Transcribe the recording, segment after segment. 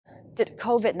Did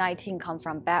COVID-19 come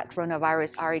from bat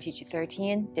coronavirus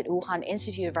RaTG13? Did Wuhan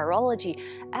Institute of Virology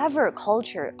ever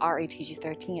culture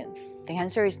RaTG13? The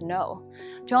answer is no.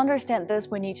 To understand this,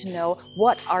 we need to know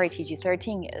what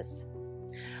RaTG13 is.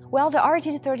 Well, the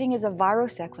RaTG13 is a viral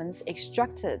sequence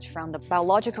extracted from the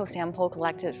biological sample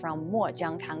collected from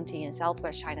Mojiang County in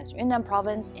southwest China's Yunnan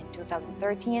province in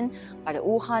 2013 by the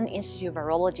Wuhan Institute of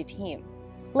Virology team.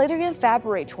 Later in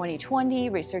February 2020,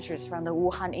 researchers from the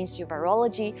Wuhan Institute of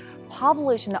Virology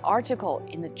published an article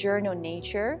in the journal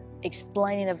Nature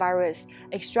explaining the virus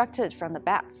extracted from the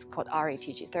bats called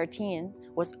RaTG13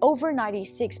 was over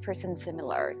 96%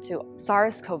 similar to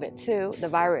SARS-CoV-2, the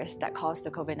virus that caused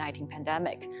the COVID-19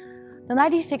 pandemic. The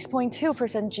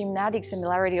 96.2% genetic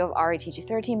similarity of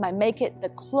RaTG13 might make it the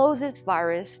closest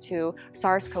virus to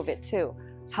SARS-CoV-2.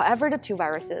 However, the two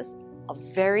viruses are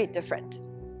very different.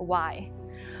 Why?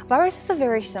 Viruses are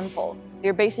very simple.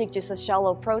 They're basically just a shell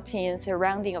of protein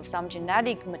surrounding of some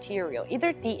genetic material,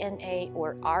 either DNA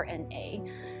or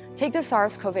RNA. Take the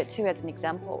SARS-CoV-2 as an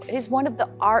example. It is one of the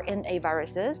RNA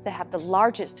viruses that have the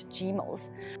largest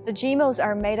genomes. The genomes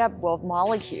are made up of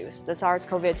molecules. The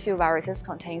SARS-CoV-2 viruses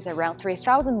contains around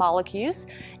 3,000 molecules.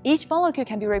 Each molecule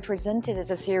can be represented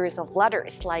as a series of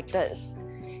letters like this.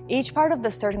 Each part of the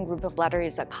certain group of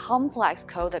letters is a complex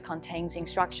code that contains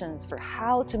instructions for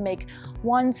how to make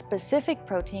one specific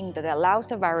protein that allows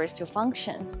the virus to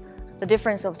function. The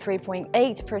difference of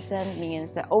 3.8%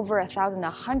 means that over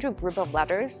 1,100 group of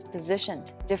letters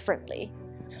positioned differently.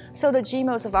 So the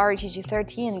genomes of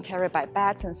RaTG13 carried by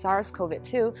bats and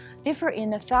SARS-CoV-2 differ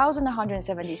in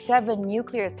 1,177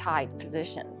 nucleotide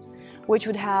positions, which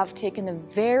would have taken a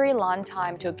very long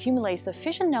time to accumulate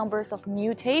sufficient numbers of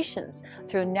mutations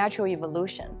through natural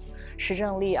evolution.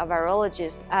 Shizhen Li, a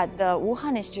virologist at the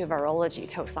Wuhan Institute of Virology,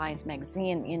 told Science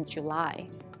magazine in July.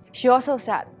 She also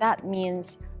said that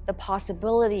means the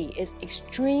possibility is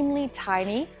extremely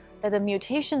tiny that the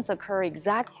mutations occur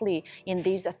exactly in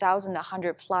these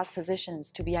 1,100 plus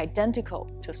positions to be identical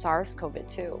to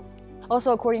SARS-CoV-2.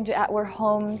 Also, according to Edward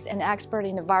Holmes, an expert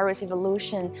in virus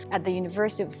evolution at the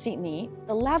University of Sydney,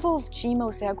 the level of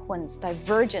genome sequence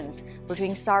divergence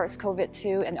between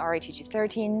SARS-CoV-2 and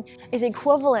RaTG13 is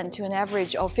equivalent to an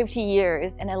average of 50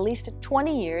 years and at least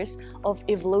 20 years of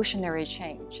evolutionary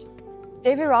change.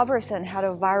 David Robertson, head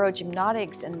of viral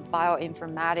gymnotics and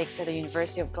bioinformatics at the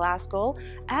University of Glasgow,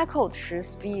 echoed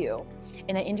Shi's view.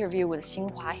 In an interview with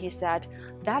Xinhua, he said,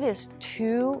 that is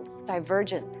too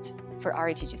divergent for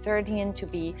RaTG13 to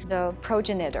be the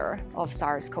progenitor of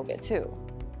SARS-CoV-2.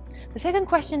 The second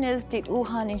question is, did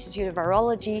Wuhan Institute of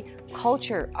Virology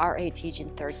culture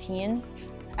RaTG13?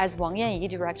 As Wang Yanyi,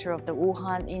 director of the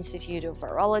Wuhan Institute of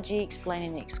Virology, explained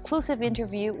in an exclusive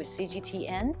interview with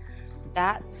CGTN,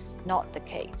 that's not the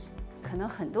case. 可能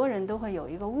很多人都会有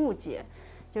一个误解，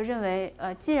就认为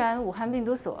既然武汉病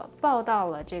毒所报道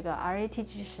了这个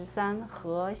RaTG13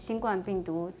 和新冠病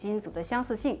毒基因组的相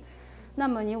似性，那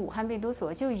么你武汉病毒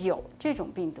所就有这种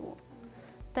病毒。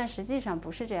但实际上不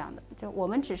是这样的，就我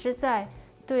们只是在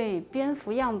对蝙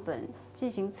蝠样本进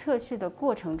行测序的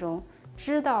过程中，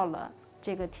知道了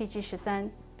这个 TG13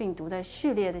 病毒的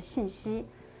序列的信息，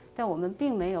但我们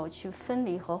并没有去分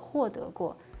离和获得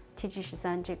过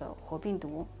TG13 这个活病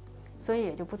毒，所以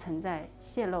也就不存在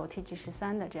泄露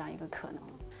TG13 的这样一个可能。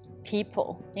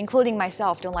People, including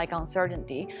myself, don't like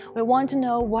uncertainty. We want to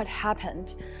know what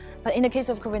happened. But in the case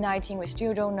of COVID-19, we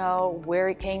still don't know where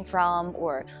it came from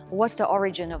or what's the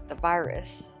origin of the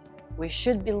virus. We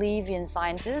should believe in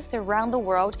scientists around the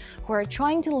world who are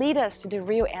trying to lead us to the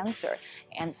real answer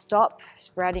and stop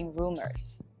spreading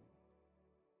rumors.